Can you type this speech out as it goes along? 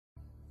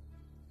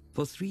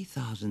For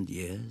 3,000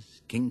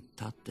 years, King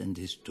Tut and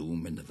his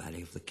tomb in the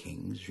Valley of the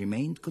Kings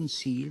remained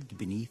concealed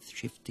beneath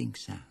shifting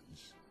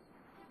sands.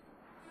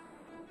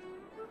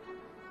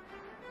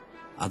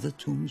 Other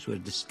tombs were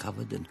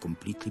discovered and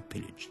completely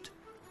pillaged,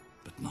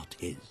 but not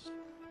his.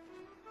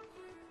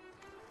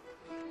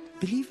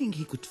 Believing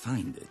he could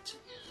find it,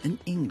 an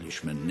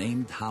Englishman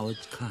named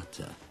Howard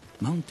Carter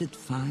mounted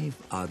 5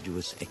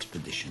 arduous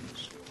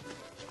expeditions,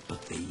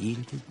 but they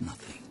yielded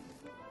nothing.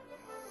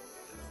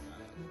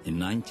 In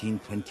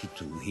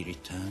 1922, he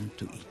returned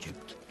to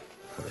Egypt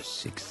for a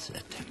 6th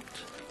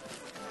attempt.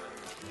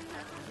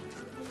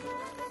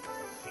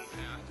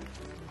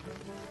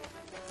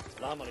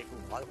 السلام عليكم.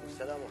 وعليكم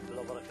السلام ورحمة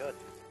الله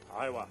وبركاته.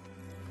 أيوة.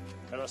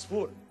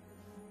 العصفور.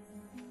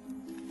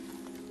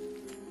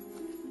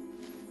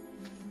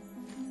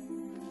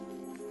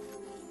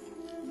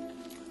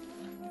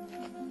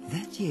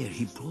 That year,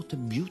 he brought a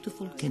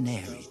beautiful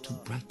canary to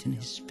brighten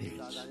his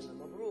spirits.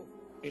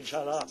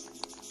 Inshallah.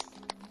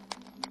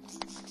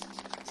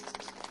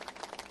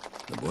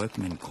 The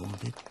workmen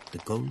called it the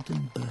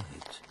Golden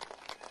Bird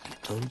and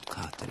told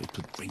Carter it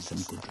would bring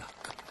them good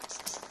luck.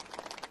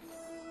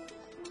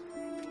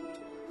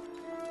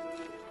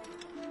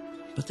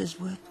 But as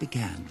work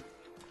began,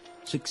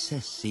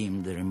 success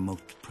seemed a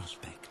remote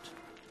prospect,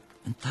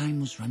 and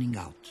time was running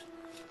out.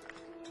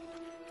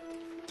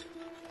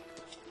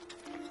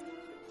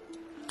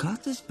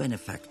 Carter's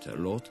benefactor,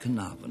 Lord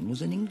Carnarvon,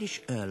 was an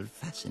English earl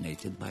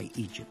fascinated by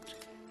Egypt.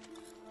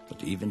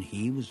 But even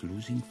he was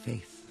losing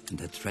faith and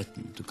had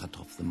threatened to cut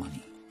off the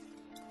money.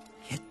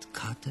 Yet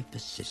Carter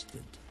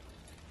persisted,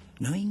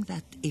 knowing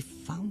that if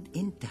found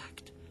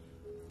intact,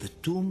 the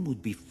tomb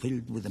would be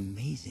filled with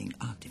amazing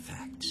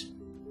artifacts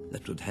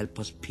that would help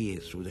us peer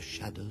through the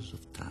shadows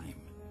of time,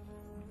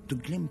 to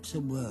glimpse a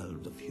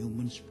world of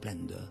human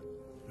splendor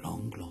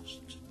long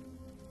lost,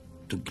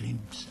 to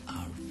glimpse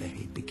our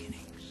very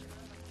beginnings.